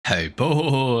Hey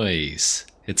boys,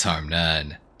 it's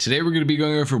HarmNone. Today we're going to be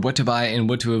going over what to buy and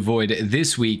what to avoid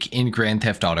this week in Grand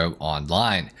Theft Auto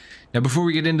Online. Now before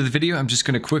we get into the video, I'm just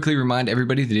going to quickly remind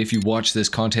everybody that if you watch this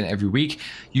content every week,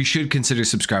 you should consider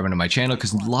subscribing to my channel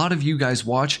because a lot of you guys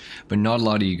watch, but not a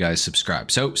lot of you guys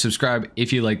subscribe. So subscribe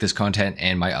if you like this content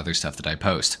and my other stuff that I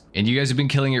post. And you guys have been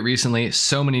killing it recently,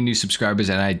 so many new subscribers,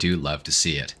 and I do love to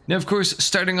see it. Now of course,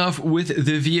 starting off with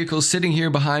the vehicle sitting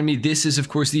here behind me, this is of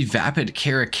course the Vapid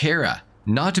Caracara.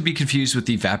 Not to be confused with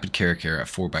the Vapid Caracara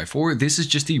 4x4, this is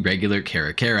just the regular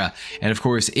Caracara, and of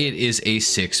course it is a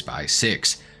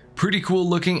 6x6. Pretty cool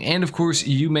looking, and of course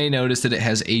you may notice that it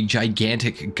has a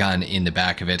gigantic gun in the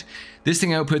back of it. This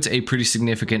thing outputs a pretty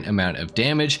significant amount of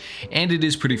damage, and it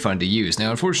is pretty fun to use.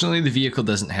 Now unfortunately the vehicle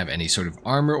doesn't have any sort of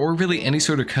armor or really any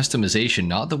sort of customization,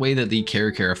 not the way that the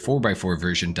Caracara 4x4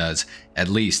 version does, at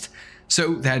least.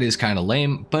 So that is kind of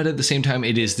lame, but at the same time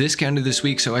it is discounted this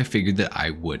week, so I figured that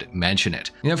I would mention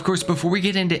it. Now of course, before we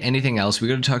get into anything else, we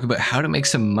got to talk about how to make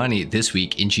some money this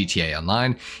week in GTA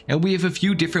Online, and we have a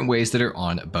few different ways that are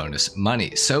on bonus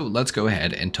money, so let's go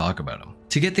ahead and talk about them.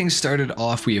 To get things started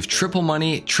off, we have triple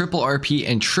money, triple RP,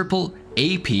 and triple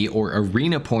AP or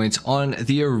arena points on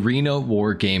the arena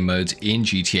war game modes in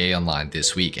GTA Online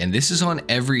this week, and this is on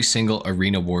every single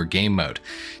arena war game mode.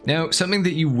 Now something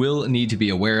that you will need to be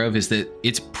aware of is that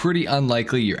it's pretty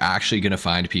unlikely you're actually going to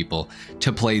find people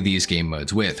to play these game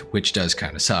modes with, which does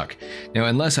kind of suck. Now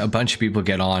unless a bunch of people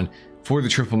get on for the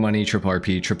triple money, triple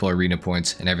RP, triple arena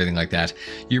points, and everything like that,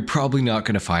 you're probably not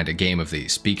going to find a game of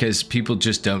these because people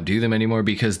just don't do them anymore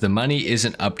because the money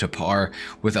isn't up to par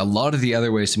with a lot of the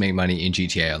other ways to make money in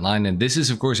GTA Online, and this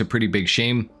is of course a pretty big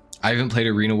shame. I haven't played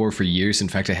Arena War for years. In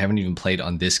fact, I haven't even played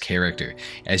on this character,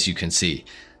 as you can see.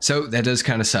 So that does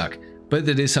kind of suck. But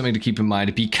that is something to keep in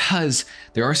mind because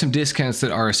there are some discounts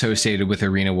that are associated with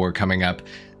Arena War coming up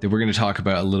that we're going to talk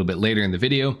about a little bit later in the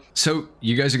video. So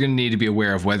you guys are going to need to be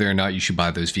aware of whether or not you should buy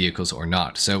those vehicles or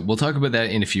not. So we'll talk about that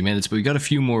in a few minutes, but we got a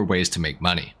few more ways to make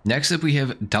money. Next up, we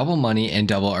have double money and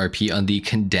double RP on the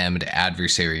Condemned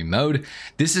Adversary mode.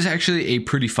 This is actually a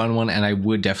pretty fun one, and I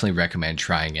would definitely recommend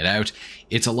trying it out.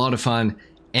 It's a lot of fun.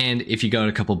 And if you got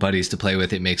a couple buddies to play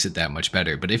with, it makes it that much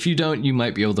better. But if you don't, you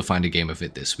might be able to find a game of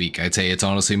it this week. I'd say it's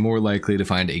honestly more likely to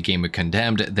find a game of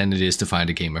Condemned than it is to find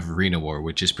a game of Arena War,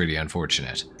 which is pretty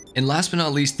unfortunate. And last but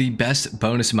not least, the best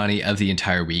bonus money of the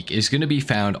entire week is going to be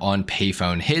found on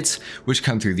payphone hits, which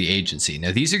come through the agency.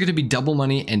 Now, these are going to be double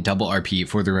money and double RP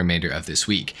for the remainder of this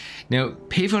week. Now,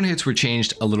 payphone hits were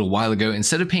changed a little while ago.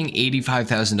 Instead of paying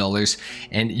 $85,000,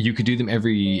 and you could do them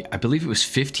every, I believe it was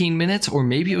 15 minutes, or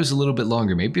maybe it was a little bit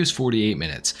longer, maybe it was 48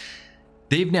 minutes.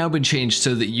 They've now been changed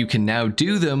so that you can now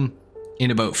do them in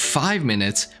about 5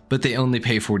 minutes, but they only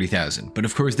pay $40,000. But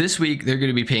of course this week they're going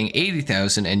to be paying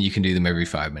 $80,000 and you can do them every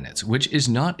 5 minutes, which is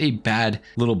not a bad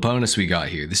little bonus we got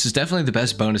here. This is definitely the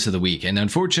best bonus of the week, and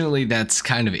unfortunately that's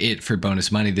kind of it for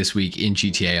bonus money this week in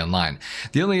GTA Online.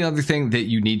 The only other thing that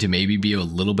you need to maybe be a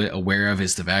little bit aware of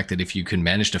is the fact that if you can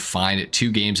manage to find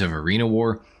 2 games of Arena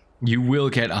War, you will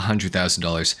get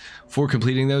 $100,000 for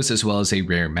completing those, as well as a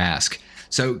rare mask.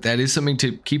 So that is something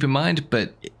to keep in mind,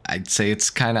 but I'd say it's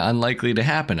kind of unlikely to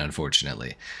happen,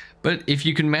 unfortunately. But if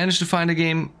you can manage to find a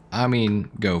game, I mean,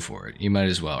 go for it. You might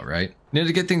as well, right? Now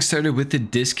to get things started with the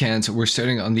discounts, we're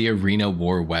starting on the Arena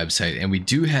War website, and we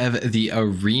do have the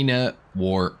Arena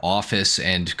War office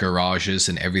and garages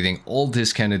and everything all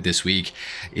discounted this week.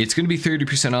 It's going to be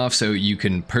 30% off, so you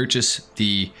can purchase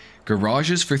the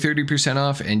garages for 30%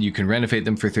 off and you can renovate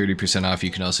them for 30% off.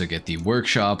 You can also get the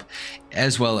workshop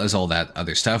as well as all that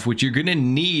other stuff, which you're going to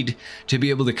need to be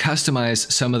able to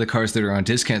customize some of the cars that are on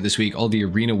discount this week, all the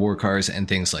Arena War cars and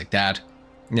things like that.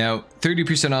 Now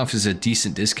 30% off is a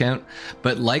decent discount,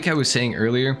 but like I was saying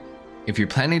earlier, if you're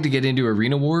planning to get into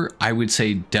Arena War, I would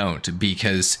say don't,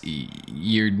 because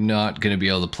you're not going to be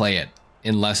able to play it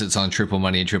unless it's on triple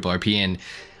money and triple RP, and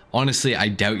honestly, I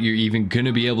doubt you're even going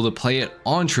to be able to play it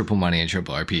on triple money and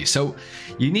triple RP. So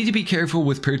you need to be careful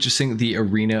with purchasing the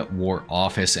Arena War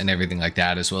office and everything like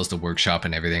that, as well as the workshop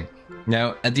and everything.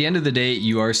 Now, at the end of the day,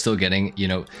 you are still getting, you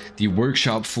know, the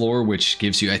workshop floor, which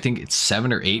gives you, I think it's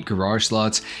 7 or 8 garage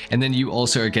slots. And then you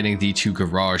also are getting the 2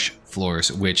 garage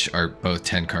floors, which are both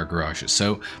 10-car garages.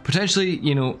 So potentially,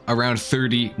 you know, around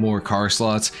 30 more car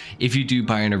slots if you do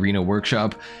buy an Arena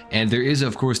workshop. And there is,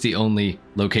 of course, the only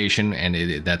location,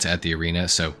 and that's at the arena.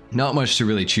 So not much to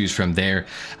really choose from there.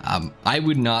 I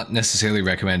would not necessarily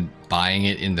recommend buying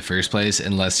it in the first place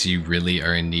unless you really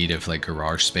are in need of like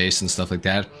garage space and stuff like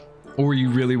that, or you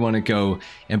really want to go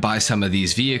and buy some of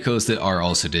these vehicles that are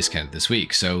also discounted this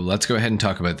week. So let's go ahead and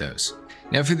talk about those.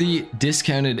 Now for the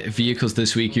discounted vehicles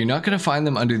this week, you're not going to find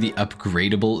them under the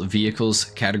upgradable vehicles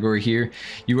category here.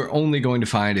 You are only going to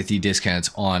find the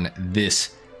discounts on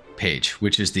this page,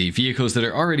 which is the vehicles that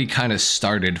are already kind of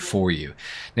started for you.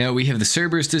 Now we have the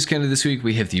Cerberus discounted this week,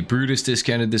 we have the Brutus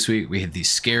discounted this week, we have the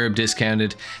Scarab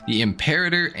discounted, the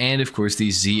Imperator, and of course the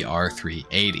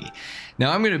ZR380.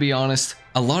 Now I'm going to be honest,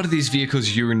 a lot of these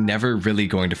vehicles you're never really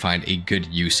going to find a good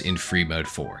use in free mode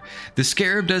for. The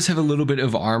Scarab does have a little bit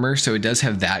of armor, so it does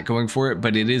have that going for it,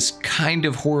 but it is kind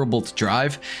of horrible to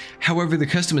drive. However, the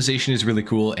customization is really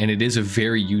cool and it is a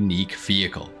very unique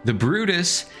vehicle. The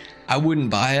Brutus, I wouldn't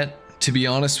buy it. To be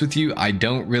honest with you, I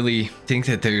don't really think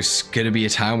that there's going to be a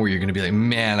time where you're going to be like,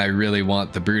 man, I really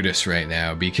want the Brutus right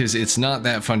now, because it's not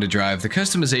that fun to drive. The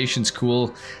customization's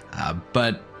cool,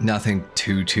 but nothing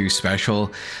too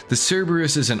special. The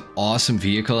Cerberus is an awesome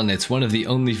vehicle, and it's one of the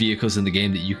only vehicles in the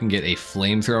game that you can get a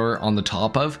flamethrower on the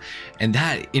top of, and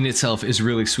that in itself is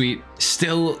really sweet.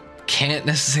 Still can't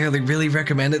necessarily really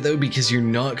recommend it though, because you're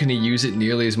not going to use it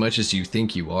nearly as much as you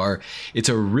think you are. It's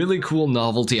a really cool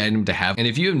novelty item to have, and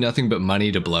if you have nothing but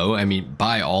money to blow, I mean,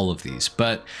 buy all of these.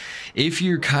 But if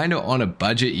you're kind of on a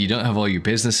budget, you don't have all your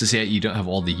businesses yet, you don't have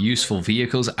all the useful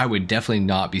vehicles, I would definitely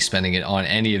not be spending it on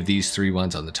any of these three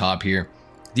ones on the top here.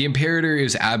 The Imperator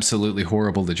is absolutely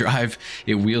horrible to drive.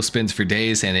 It wheel spins for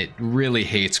days and it really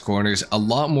hates corners a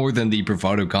lot more than the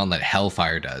Bravado Gauntlet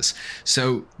Hellfire does.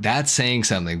 So that's saying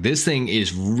something. This thing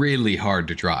is really hard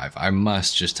to drive. I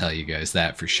must just tell you guys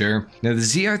that for sure. Now the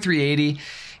ZR380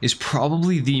 is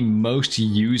probably the most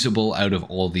usable out of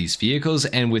all these vehicles,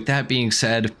 and with that being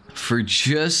said, for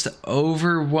just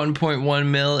over 1.1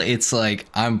 mil, it's like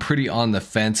I'm pretty on the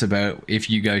fence about if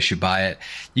you guys should buy it.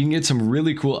 You can get some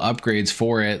really cool upgrades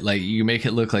for it, like you make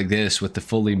it look like this with the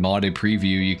fully modded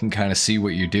preview. You can kind of see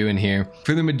what you're doing here.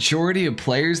 For the majority of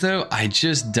players though, I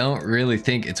just don't really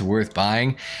think it's worth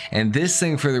buying, and this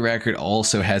thing, for the record,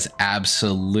 also has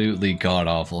absolutely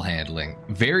god-awful handling,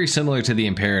 very similar to the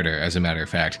Imperator as a matter of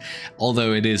fact,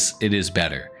 although it is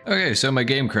better. Okay, so my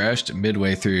game crashed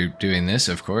midway through doing this,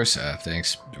 of course.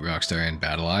 Thanks, Rockstar and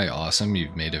BattleEye. Awesome,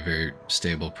 you've made a very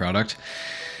stable product.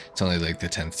 It's only like the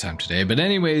 10th time today. But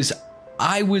anyways,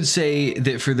 I would say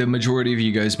that for the majority of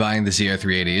you guys, buying the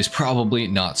ZR380 is probably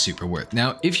not super worth.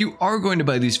 Now, if you are going to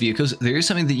buy these vehicles, there is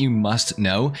something that you must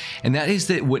know, and that is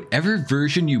that whatever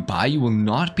version you buy, you will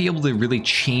not be able to really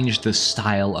change the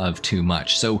style of too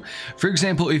much. So, for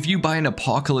example, if you buy an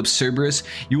Apocalypse Cerberus,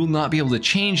 you will not be able to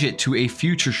change it to a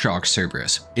Future Shock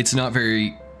Cerberus. It's not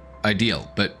very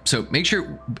ideal, but so make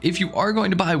sure if you are going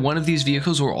to buy one of these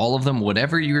vehicles or all of them,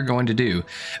 whatever you're going to do,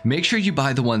 make sure you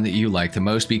buy the one that you like the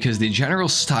most, because the general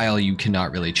style you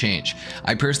cannot really change.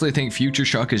 I personally think Future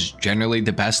Shock is generally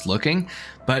the best looking,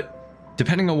 but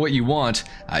depending on what you want,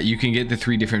 you can get the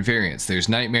three different variants. There's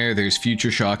Nightmare, there's Future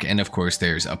Shock, and of course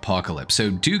there's Apocalypse. So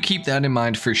do keep that in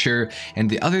mind for sure. And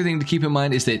the other thing to keep in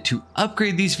mind is that to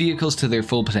upgrade these vehicles to their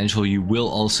full potential, you will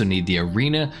also need the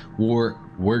Arena, War,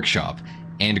 Workshop,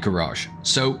 and Garage.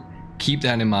 So keep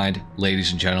that in mind,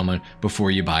 ladies and gentlemen,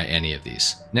 before you buy any of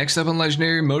these. Next up on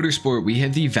Legendary Motorsport, we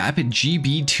have the Vapid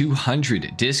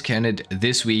GB200 discounted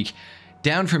this week,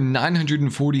 down from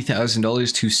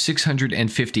 $940,000 to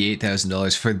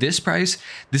 $658,000. For this price,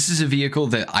 this is a vehicle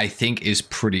that I think is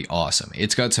pretty awesome.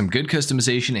 It's got some good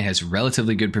customization, it has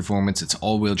relatively good performance, it's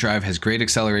all-wheel drive, has great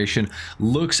acceleration,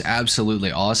 looks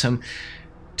absolutely awesome.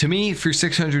 To me, for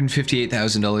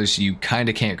 $658,000, you kind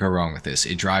of can't go wrong with this.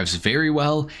 It drives very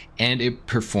well and it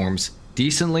performs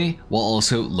decently while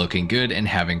also looking good and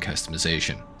having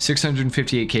customization.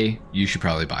 $658K, you should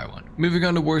probably buy one. Moving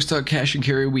on to Warstock Cash and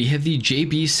Carry, we have the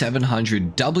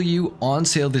JB700W on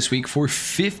sale this week for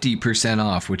 50%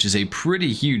 off, which is a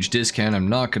pretty huge discount, I'm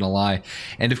not gonna lie.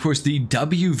 And of course, the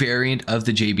W variant of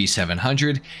the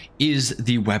JB700 is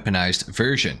the weaponized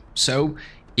version. So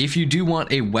if you do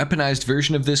want a weaponized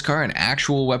version of this car, an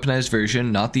actual weaponized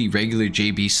version, not the regular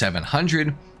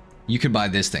JB700, you can buy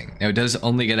this thing. Now, it does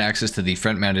only get access to the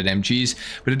front-mounted MGs,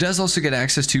 but it does also get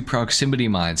access to proximity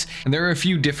mines. And there are a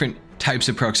few different types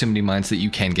of proximity mines that you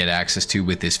can get access to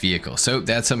with this vehicle. So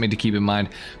that's something to keep in mind.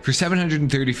 For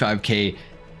 $735K,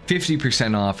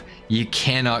 50% off, you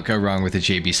cannot go wrong with the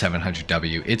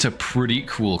JB700W. It's a pretty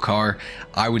cool car.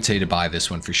 I would say to buy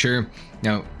this one for sure.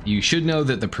 Now, you should know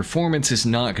that the performance is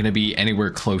not going to be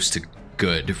anywhere close to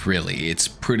good, really. It's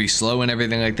pretty slow and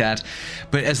everything like that,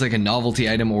 but as like a novelty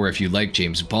item, or if you like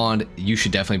James Bond, you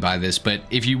should definitely buy this. But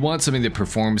if you want something that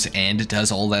performs and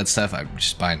does all that stuff, I would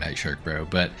just buy Night Shark, bro.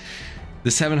 But The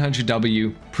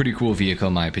 700W, pretty cool vehicle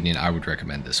in my opinion. I would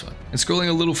recommend this one. And scrolling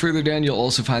a little further down, you'll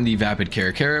also find the Vapid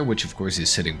Caracara, which of course is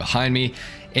sitting behind me,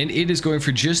 and it is going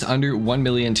for just under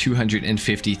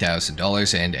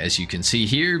 $1,250,000. And as you can see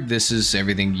here, this is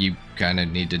everything you kind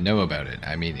of need to know about it.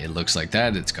 I mean, it looks like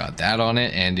that, it's got that on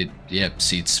it, and it,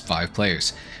 seats 5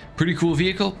 players. Pretty cool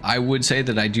vehicle. I would say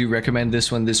that I do recommend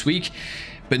this one this week,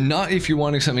 but not if you're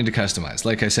wanting something to customize.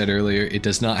 Like I said earlier, it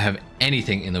does not have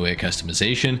anything in the way of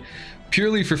customization.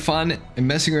 Purely for fun and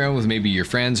messing around with maybe your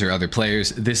friends or other players,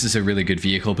 this is a really good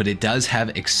vehicle, but it does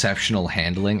have exceptional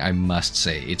handling, I must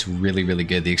say. It's really, really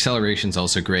good. The acceleration's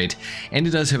also great, and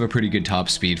it does have a pretty good top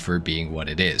speed for being what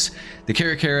it is. The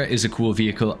Caracara is a cool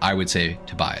vehicle. I would say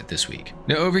to buy it this week.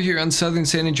 Now over here on Southern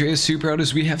San Andreas Super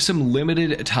Autos, we have some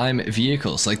limited time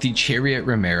vehicles like the Chariot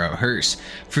Romero hearse.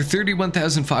 For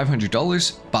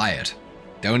 $31,500, buy it.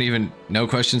 Don't even, no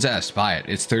questions asked, buy it.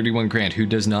 It's 31 grand. Who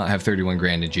does not have 31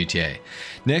 grand in GTA?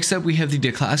 Next up, we have the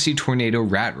DeClassy Tornado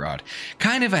Rat Rod.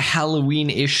 Kind of a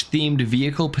Halloween-ish themed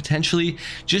vehicle, potentially,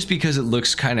 just because it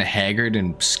looks kind of haggard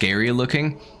and scary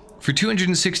looking. For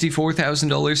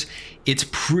 $264,000, it's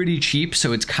pretty cheap,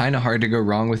 so it's kind of hard to go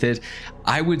wrong with it.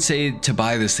 I would say to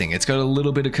buy this thing. It's got a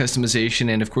little bit of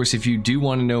customization, and of course, if you do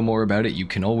want to know more about it, you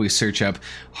can always search up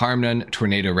HarmNone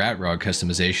Tornado Rat Rod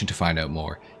customization to find out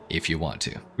more, if you want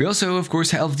to. We also, of course,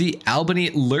 have the Albany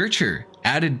Lurcher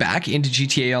added back into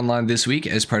GTA Online this week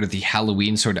as part of the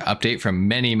Halloween sort of update from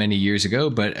many, many years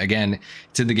ago. But again,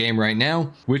 it's in the game right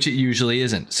now, which it usually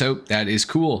isn't. So that is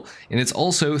cool. And it's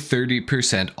also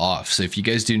 30% off. So if you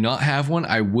guys do not have one,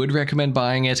 I would recommend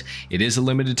buying it. It is a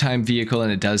limited time vehicle,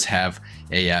 and it does have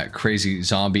a crazy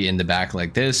zombie in the back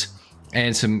like this,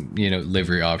 and some,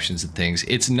 livery options and things.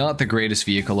 It's not the greatest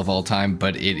vehicle of all time,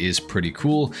 but it is pretty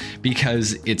cool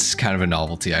because it's kind of a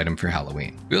novelty item for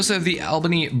Halloween. We also have the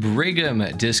Albany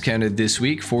Brigham discounted this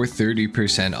week for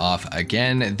 30% off.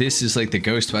 Again, this is like the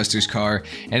Ghostbusters car,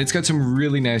 and it's got some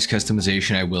really nice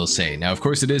customization, I will say. Now, of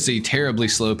course, it is a terribly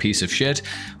slow piece of shit,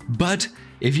 but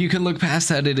if you can look past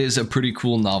that, it is a pretty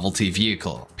cool novelty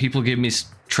vehicle. People give me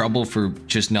trouble for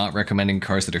just not recommending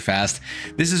cars that are fast.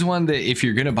 This is one that if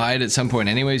you're gonna buy it at some point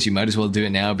anyways, you might as well do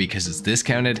it now because it's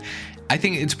discounted. I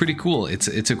think it's pretty cool. It's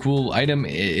a cool item.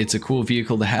 It's a cool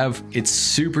vehicle to have. It's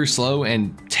super slow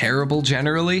and terrible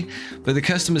generally, but the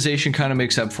customization kind of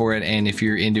makes up for it. And if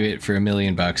you're into it for $1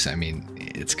 million, I mean,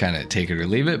 it's kind of take it or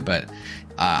leave it, but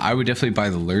I would definitely buy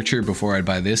the Lurcher before I'd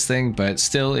buy this thing, but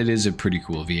still, it is a pretty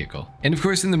cool vehicle. And of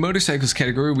course, in the motorcycles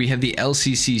category, we have the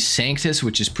LCC Sanctus,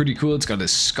 which is pretty cool. It's got a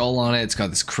skull on it. It's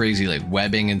got this crazy like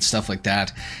webbing and stuff like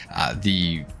that.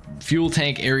 The fuel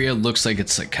tank area looks like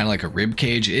it's like kind of like a rib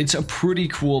cage. It's a pretty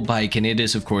cool bike, and it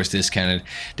is of course discounted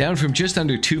down from just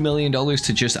under $2 million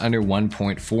to just under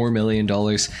 $1.4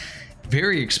 million.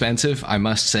 Very expensive, I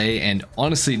must say, and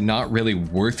honestly not really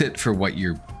worth it for what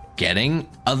you're getting,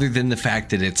 other than the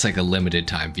fact that it's like a limited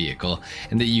time vehicle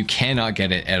and that you cannot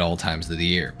get it at all times of the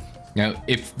year. Now,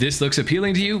 if this looks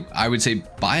appealing to you, I would say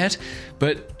buy it,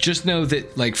 but just know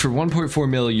that like for 1.4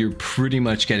 mil, you're pretty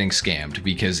much getting scammed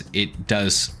because it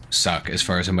does suck as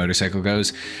far as a motorcycle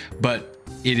goes, but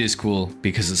it is cool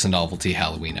because it's a novelty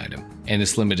Halloween item and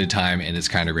it's limited time and it's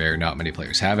kind of rare. Not many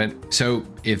players have it. So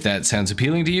if that sounds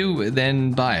appealing to you,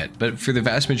 then buy it. But for the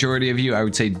vast majority of you, I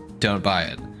would say don't buy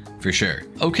it. For sure.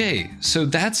 Okay, so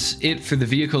that's it for the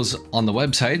vehicles on the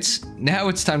websites. Now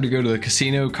it's time to go to the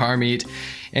casino, car meet,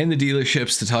 and the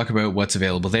dealerships to talk about what's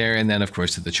available there, and then of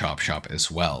course to the chop shop as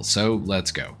well. So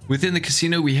let's go. Within the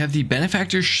casino, we have the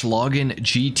Benefactor Schlagen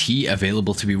GT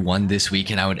available to be won this week,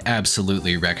 and I would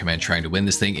absolutely recommend trying to win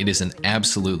this thing. It is an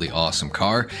absolutely awesome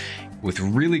car with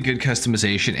really good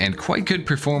customization and quite good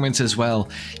performance as well.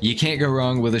 You can't go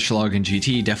wrong with a Schlagen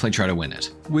GT, definitely try to win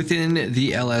it. Within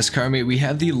the LS car meet, we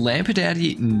have the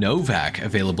Lampadaddy Novak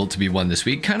available to be won this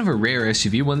week. Kind of a rare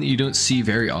SUV, one that you don't see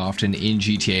very often in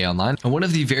GTA Online, and one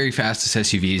of the very fastest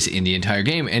SUVs in the entire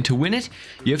game. And to win it,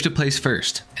 you have to place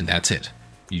first, and that's it.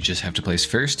 You just have to place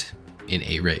first in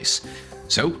a race.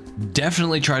 So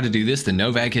definitely try to do this. The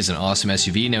Novak is an awesome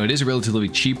SUV. Now it is a relatively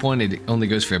cheap one. It only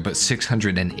goes for about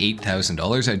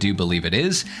 $608,000, I do believe it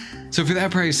is. So for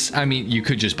that price, I mean, you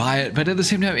could just buy it, but at the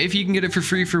same time, if you can get it for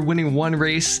free for winning one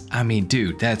race, I mean,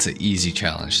 dude, that's an easy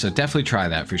challenge. So definitely try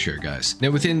that for sure, guys.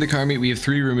 Now within the car meet, we have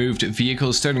 3 removed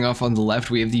vehicles. Starting off on the left,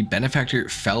 we have the Benefactor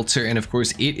Feltzer, and of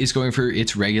course, it is going for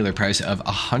its regular price of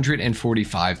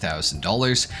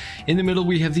 $145,000. In the middle,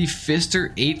 we have the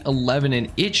Pfister 811,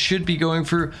 and it should be going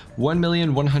for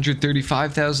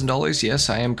 $1,135,000. Yes,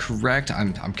 I am correct.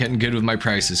 I'm getting good with my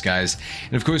prices, guys.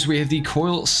 And of course, we have the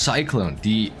Coil Cyclone,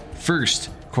 the first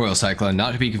Coil Cyclone,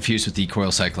 not to be confused with the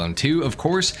Coil Cyclone 2, of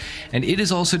course, and it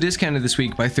is also discounted this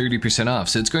week by 30% off,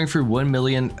 so it's going for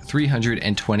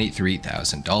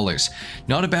 $1,323,000.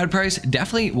 Not a bad price,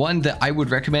 definitely one that I would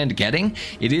recommend getting.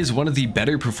 It is one of the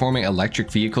better performing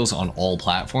electric vehicles on all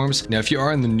platforms. Now, if you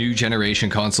are on the new generation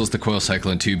consoles, the Coil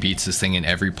Cyclone 2 beats this thing in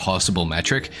every possible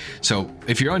metric, so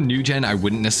if you're on new gen, I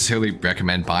wouldn't necessarily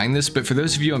recommend buying this, but for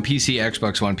those of you on PC,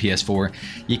 Xbox One, PS4,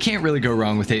 you can't really go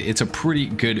wrong with it. It's a pretty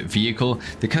good vehicle.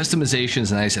 The customization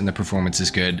is nice and the performance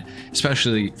is good,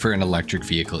 especially for an electric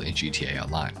vehicle in GTA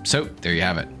Online. So there you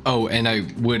have it. Oh, and I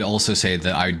would also say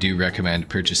that I do recommend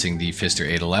purchasing the Pfister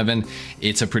 811.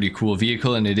 It's a pretty cool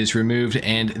vehicle and it is removed,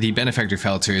 and the Benefactor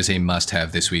Felter is a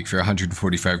must-have this week for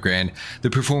 145 grand. The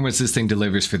performance this thing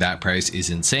delivers for that price is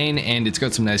insane, and it's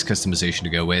got some nice customization to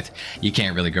go with. You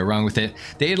can't really go wrong with it.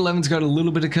 The 811's got a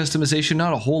little bit of customization,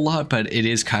 not a whole lot, but it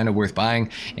is kind of worth buying,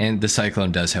 and the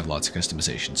Cyclone does have lots of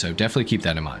customization, so definitely keep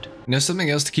that in mind. Now, something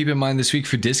else to keep in mind this week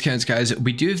for discounts, guys,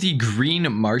 we do have the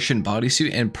green Martian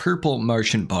bodysuit and purple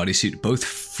Martian bodysuit, both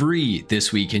free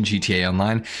this week in GTA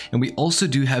Online, and we also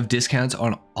do have discounts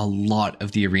on a lot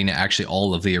of the arena, actually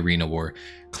all of the Arena War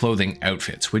clothing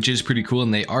outfits, which is pretty cool,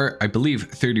 and they are, I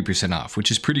believe, 30% off,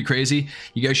 which is pretty crazy.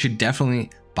 You guys should definitely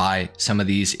buy some of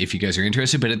these if you guys are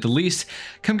interested, but at the least,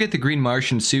 come get the green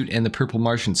Martian suit and the purple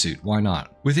Martian suit. Why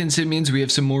not? Within Simians, we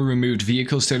have some more removed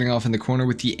vehicles, starting off in the corner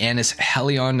with the Anis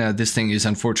Helion. Now, this thing is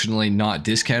unfortunately not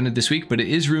discounted this week, but it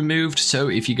is removed, so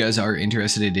if you guys are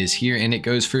interested, it is here, and it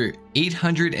goes for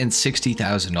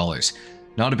 $860,000.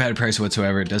 Not a bad price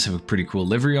whatsoever. It does have a pretty cool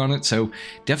livery on it, so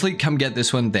definitely come get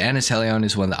this one. The Anis Helion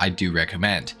is one that I do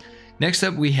recommend. Next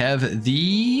up, we have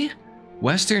the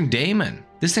Western Daemon.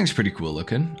 This thing's pretty cool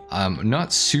looking. I'm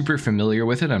not super familiar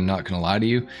with it, I'm not gonna lie to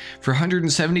you. For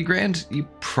 170 grand, you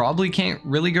probably can't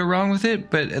really go wrong with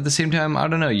it, but at the same time, I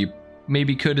don't know, you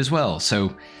maybe could as well.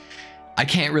 So I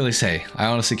can't really say. I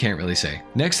honestly can't really say.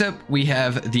 Next up, we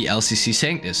have the LCC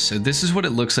Sanctus. So this is what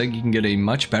it looks like. You can get a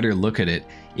much better look at it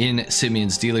in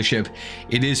Simian's dealership.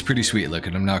 It is pretty sweet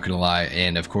looking, I'm not gonna lie,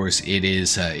 and of course it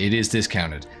is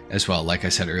discounted as well, like I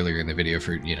said earlier in the video,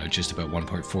 for, you know, just about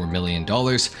 $1.4 million.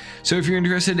 So if you're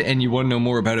interested and you want to know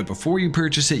more about it before you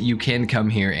purchase it, you can come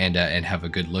here and have a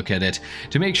good look at it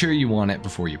to make sure you want it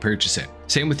before you purchase it.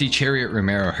 Same with the Chariot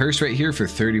Romero hearse right here for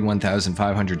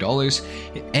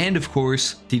 $31,500, and of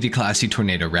course the Declassy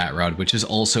Tornado Rat Rod, which is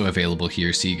also available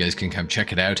here, so you guys can come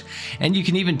check it out, and you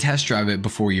can even test drive it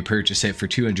before you purchase it for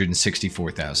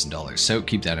 $264,000, so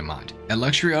keep that in mind. At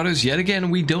Luxury Autos, yet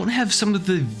again, we don't have some of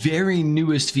the very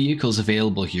newest vehicles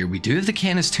available here. We do have the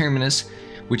Canis Terminus,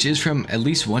 which is from at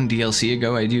least one DLC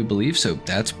ago, I do believe, so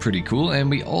that's pretty cool. And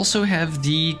we also have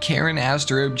the Karen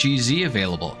Asterope GZ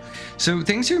available. So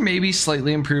things are maybe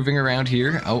slightly improving around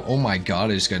here. Oh my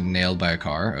god, I just got nailed by a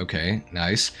car. Okay,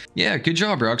 nice. Yeah, good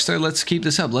job, Rockstar. Let's keep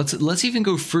this up. Let's even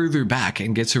go further back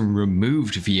and get some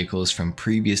removed vehicles from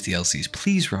previous DLCs.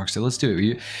 Please, Rockstar, let's do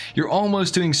it. You're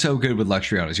almost doing so good with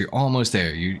Luxury Autos. You're almost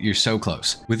there. You're so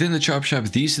close. Within the Chop Shop,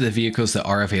 these are the vehicles that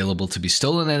are available to be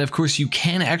stolen, and of course you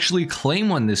can actually claim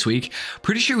one this week.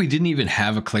 Pretty sure we didn't even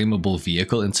have a claimable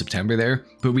vehicle in September there,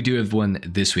 but we do have one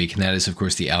this week, and that is of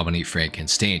course the Albany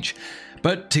Frankenstein.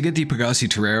 But to get the Pegassi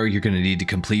Torero, you're going to need to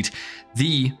complete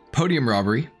the podium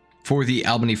robbery. For the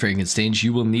Albany Frankenstein,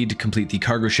 you will need to complete the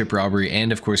cargo ship robbery,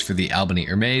 and of course for the Albany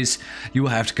Hermes, you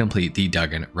will have to complete the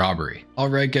Duggan robbery.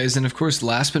 Alright guys, and of course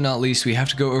last but not least, we have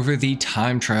to go over the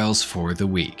time trials for the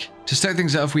week. To start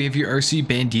things off, we have your RC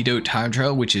Bandito time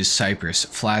trial, which is Cypress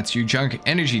Flats. Your Junk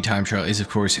Energy time trial is of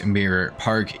course Mirror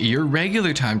Park. Your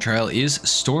regular time trial is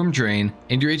Storm Drain,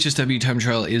 and your HSW time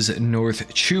trial is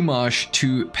North Chumash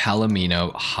to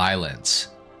Palomino Highlands.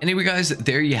 Anyway guys,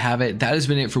 there you have it. That has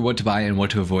been it for what to buy and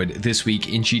what to avoid this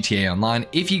week in GTA Online.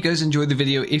 If you guys enjoyed the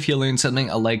video, if you learned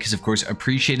something, a like is of course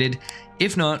appreciated.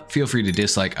 If not, feel free to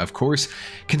dislike, of course.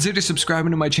 Consider subscribing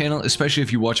to my channel, especially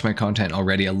if you watch my content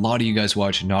already. A lot of you guys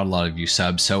watch, not a lot of you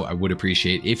sub, so I would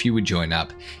appreciate if you would join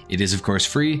up. It is of course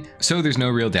free, so there's no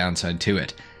real downside to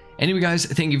it. Anyway guys,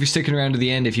 thank you for sticking around to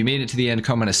the end. If you made it to the end,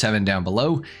 comment a 7 down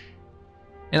below,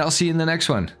 and I'll see you in the next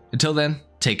one. Until then,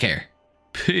 take care.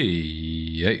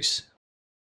 Peace.